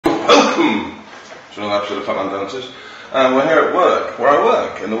It's another episode of Fat Man Dancers. And we're here at work, where I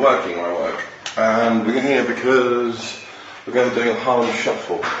work, in the working where I work. And we're here because we're going to be doing a Harlem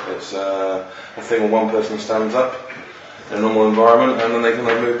Shuffle. It's a thing where one person stands up in a normal environment and then they can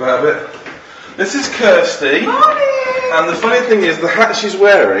move about a bit. This is Kirsty. Morning! And the funny thing is, the hat she's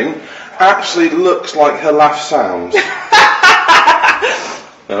wearing actually looks like her laugh sounds.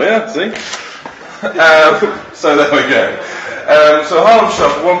 Oh yeah, see? So there we go. So Harlem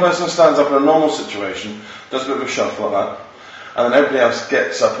Shuffle, one person stands up in a normal situation, does a bit of a shuffle like that, and then everybody else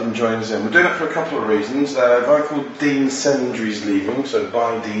gets up and joins in. We're doing it for a couple of reasons. A guy called Dean Sendry's leaving, so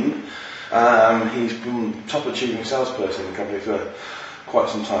bye Dean. He's been top achieving salesperson in the company for quite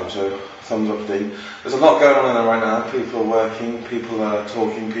some time, so thumbs up to Dean. There's a lot going on in there right now. People are working, people are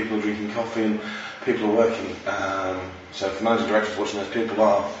talking, people are drinking coffee, and people are working. So for managing directors watching this, people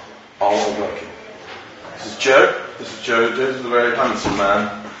are all working. This is Joe. Joe is a very handsome man.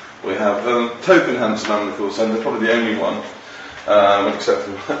 We have the token handsome man in the call centre, probably the only one, except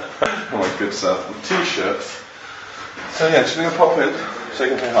for my good self, the t-shirts. So yeah, just going to pop in so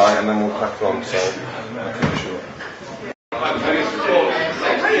you can say hi and then we'll crack on. So I'm pretty sure.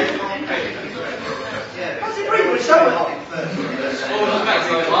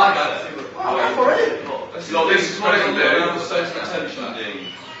 So this is what it'll do. Attention, Dean.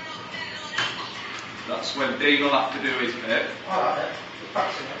 That's when Dean will have to do his bit.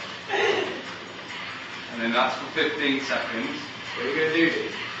 And then that's for 15 seconds. What are you going to do,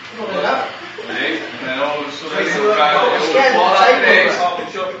 Dean? Ready? And then all of a sudden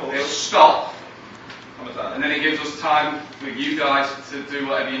he'll stop. And then it gives us time for you guys to do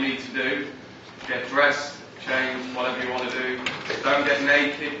whatever you need to do. Get dressed, change, whatever you want to do. Don't get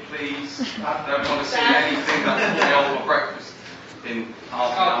naked, please. Don't want to see anything that will be on for breakfast in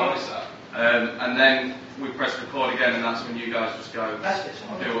half an hour. And then we press record again, and that's when you guys just go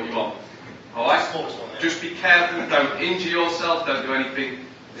do what you want. Alright? Just be careful, don't injure yourself, don't do anything.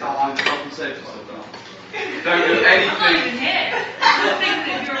 Don't do anything.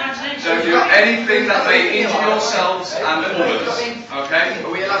 Don't do anything that may injure yourselves and others. Okay? Are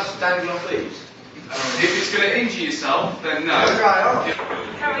we allowed to dangle off these? If it's going to injure yourself, then no.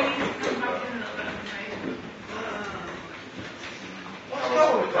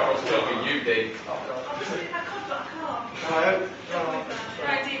 Carol's talking you, Dean.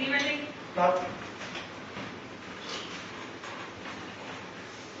 Right, Dean, you ready? No.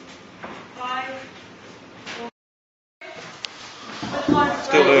 5, 4.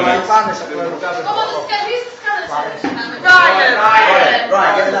 Still doing it. Come on, let's go. Who's the skeleton?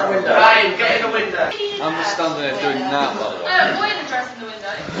 Right, get in that window. Ryan, get in the window. I'm just standing there doing that, by the way. Boy in the dress in the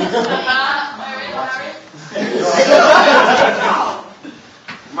window.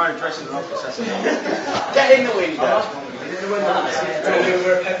 My dress in the office. Get in the window.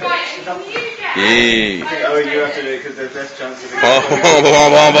 Right, can you get... Yeah. Oh, you have to do it because there's less chance of it. Oh.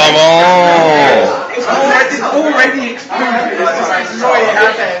 It's already experienced.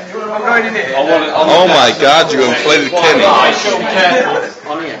 I'm going in here. Oh my God, you're inflated Kenny.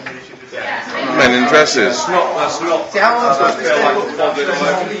 Men in dresses. That's not. See how I'm supposed to feel like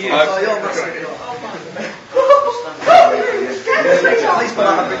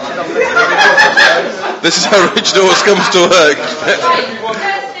This is how Richard always comes to work.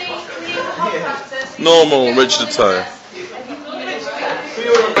 Normal Richard attire.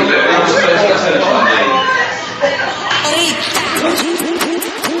 Hey.